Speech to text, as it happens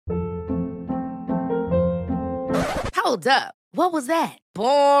Hold up. What was that?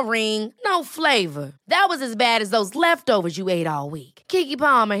 Boring. No flavor. That was as bad as those leftovers you ate all week. Keke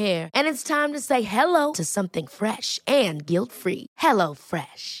Palmer here, and it's time to say hello to something fresh and guilt-free. Hello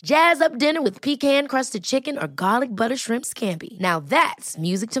Fresh. Jazz up dinner with pecan-crusted chicken or garlic butter shrimp scampi. Now that's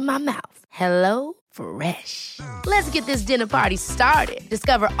music to my mouth. Hello Fresh. Let's get this dinner party started.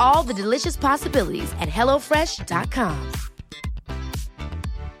 Discover all the delicious possibilities at hellofresh.com.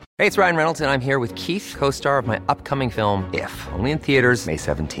 Hey, it's Ryan Reynolds, and I'm here with Keith, co-star of my upcoming film, If, only in theaters May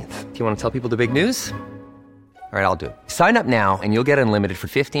 17th. Do you want to tell people the big news? All right, I'll do it. Sign up now and you'll get unlimited for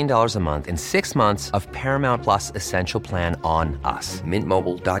 $15 a month and 6 months of Paramount Plus Essential Plan on us.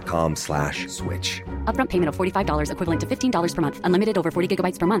 MintMobile.com/switch. Upfront payment of $45 equivalent to $15 per month. Unlimited over 40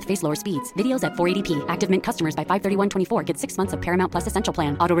 gigabytes per month. Face lower speeds. Videos at 480p. Active Mint customers by 531.24 get 6 months of Paramount Plus Essential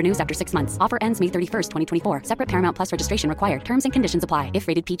Plan. Auto renews after 6 months. Offer ends May 31st, 2024. Separate Paramount Plus registration required. Terms and conditions apply if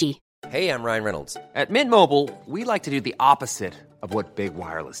rated PG. Hey, I'm Ryan Reynolds. At Mint Mobile, we like to do the opposite of what Big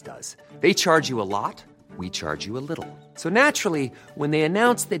Wireless does. They charge you a lot. We charge you a little. So naturally, when they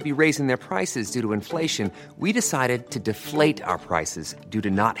announced they'd be raising their prices due to inflation, we decided to deflate our prices due to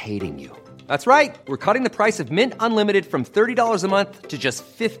not hating you. That's right. We're cutting the price of Mint Unlimited from $30 a month to just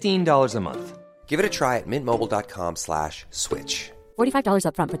 $15 a month. Give it a try at mintmobile.com/switch. $45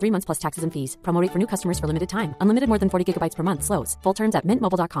 upfront for 3 months plus taxes and fees. Promo rate for new customers for limited time. Unlimited more than 40 gigabytes per month. Slows full terms at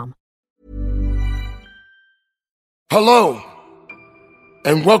mintmobile.com. Hello,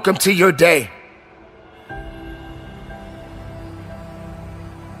 and welcome to your day.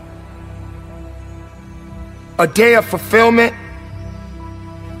 A day of fulfillment,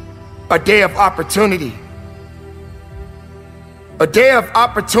 a day of opportunity, a day of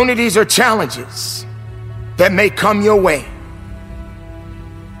opportunities or challenges that may come your way.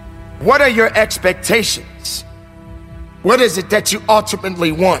 What are your expectations? What is it that you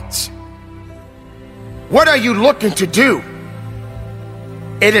ultimately want? What are you looking to do?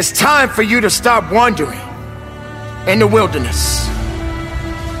 It is time for you to stop wandering in the wilderness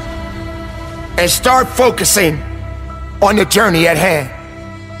and start focusing on the journey at hand.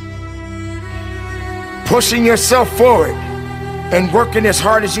 Pushing yourself forward and working as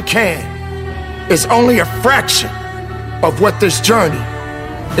hard as you can is only a fraction of what this journey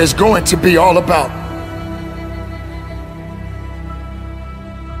is going to be all about.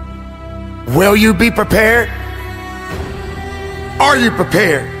 Will you be prepared? Are you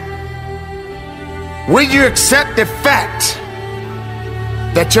prepared? Will you accept the fact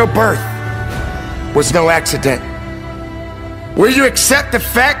that your birth was no accident? Will you accept the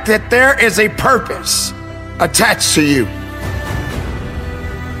fact that there is a purpose attached to you?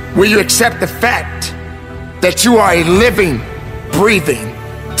 Will you accept the fact that you are a living, breathing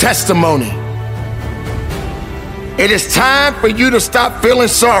testimony? It is time for you to stop feeling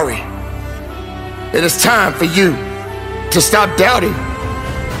sorry. It is time for you to stop doubting.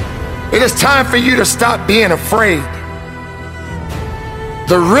 It is time for you to stop being afraid.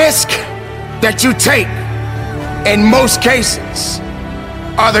 The risk that you take, in most cases,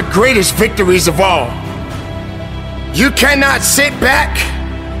 are the greatest victories of all. You cannot sit back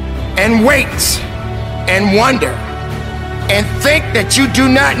and wait and wonder and think that you do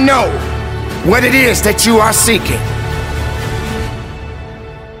not know what it is that you are seeking.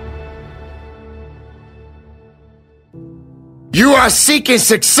 You are seeking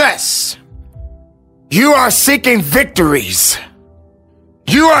success. You are seeking victories.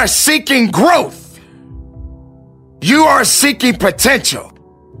 You are seeking growth. You are seeking potential.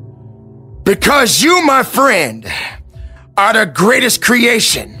 Because you, my friend, are the greatest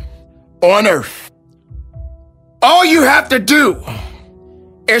creation on earth. All you have to do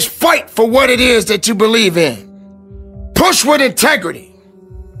is fight for what it is that you believe in. Push with integrity.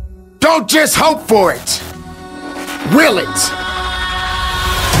 Don't just hope for it. Will it.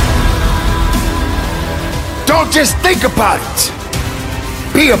 Don't just think about it.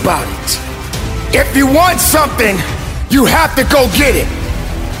 Be about it. If you want something, you have to go get it.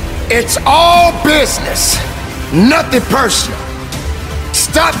 It's all business, nothing personal.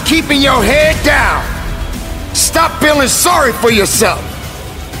 Stop keeping your head down. Stop feeling sorry for yourself.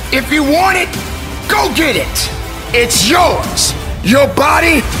 If you want it, go get it. It's yours. Your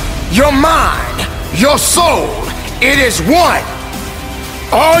body, your mind, your soul. It is one.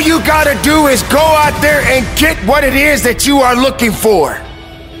 All you gotta do is go out there and get what it is that you are looking for.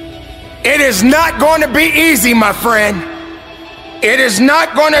 It is not going to be easy, my friend. It is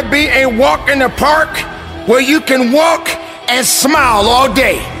not going to be a walk in the park where you can walk and smile all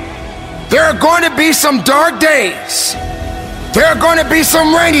day. There are going to be some dark days. There are going to be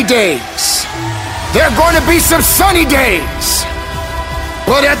some rainy days. There are going to be some sunny days.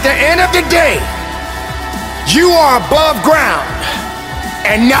 But at the end of the day, You are above ground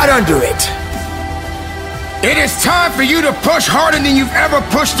and not under it. It is time for you to push harder than you've ever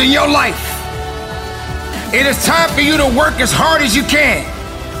pushed in your life. It is time for you to work as hard as you can.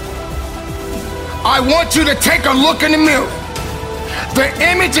 I want you to take a look in the mirror. The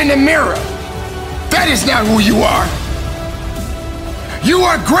image in the mirror, that is not who you are. You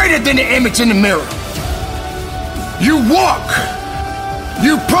are greater than the image in the mirror. You walk,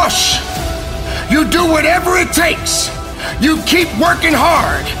 you push, you do whatever it takes. You keep working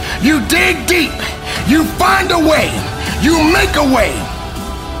hard, you dig deep, you find a way, you make a way.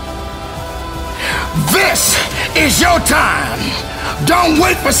 This is your time. Don't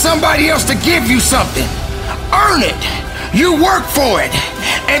wait for somebody else to give you something. Earn it. You work for it.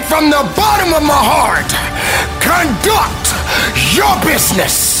 And from the bottom of my heart, conduct your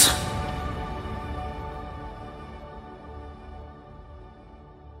business.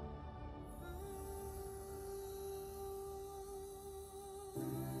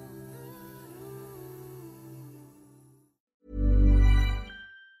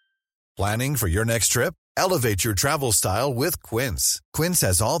 Planning for your next trip? Elevate your travel style with Quince. Quince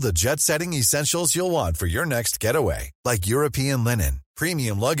has all the jet-setting essentials you'll want for your next getaway, like European linen,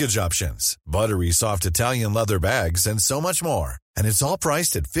 premium luggage options, buttery soft Italian leather bags, and so much more. And it's all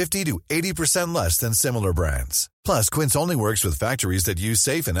priced at 50 to 80% less than similar brands. Plus, Quince only works with factories that use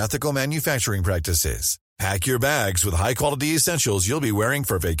safe and ethical manufacturing practices. Pack your bags with high-quality essentials you'll be wearing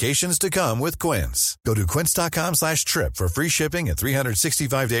for vacations to come with Quince. Go to quince.com/trip for free shipping and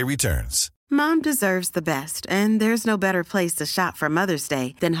 365-day returns. Mom deserves the best, and there's no better place to shop for Mother's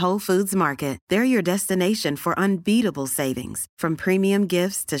Day than Whole Foods Market. They're your destination for unbeatable savings, from premium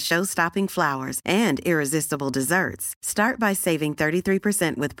gifts to show-stopping flowers and irresistible desserts. Start by saving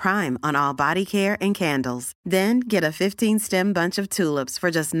 33% with Prime on all body care and candles. Then get a 15-stem bunch of tulips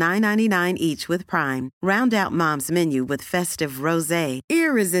for just $9.99 each with Prime. Round out Mom's menu with festive rosé,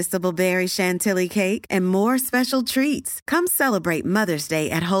 irresistible berry chantilly cake, and more special treats. Come celebrate Mother's Day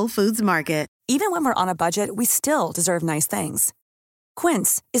at Whole Foods Market. Even when we're on a budget, we still deserve nice things.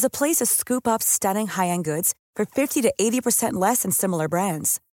 Quince is a place to scoop up stunning high-end goods for 50 to 80% less than similar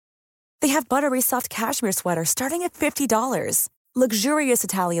brands. They have buttery soft cashmere sweaters starting at $50, luxurious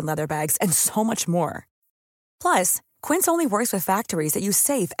Italian leather bags, and so much more. Plus, Quince only works with factories that use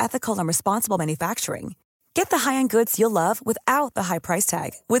safe, ethical, and responsible manufacturing. Get the high-end goods you'll love without the high price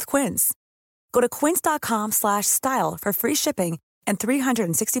tag with Quince. Go to quince.com/style for free shipping and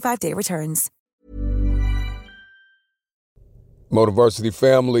 365-day returns. Motiversity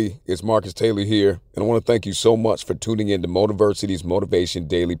family, it's Marcus Taylor here, and I want to thank you so much for tuning in to Motiversity's Motivation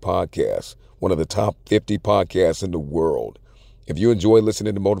Daily Podcast, one of the top 50 podcasts in the world. If you enjoy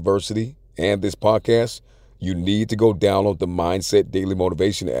listening to Motiversity and this podcast, you need to go download the Mindset Daily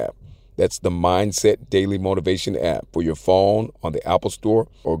Motivation app. That's the Mindset Daily Motivation app for your phone on the Apple Store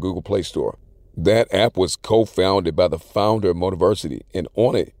or Google Play Store. That app was co-founded by the founder of Motiversity, and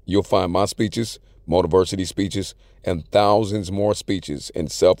on it, you'll find my speeches, Motiversity speeches, and thousands more speeches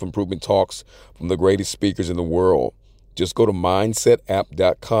and self-improvement talks from the greatest speakers in the world. Just go to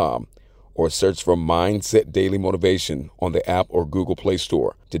mindsetapp.com or search for Mindset Daily Motivation on the app or Google Play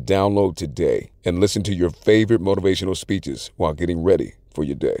Store to download today and listen to your favorite motivational speeches while getting ready for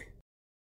your day.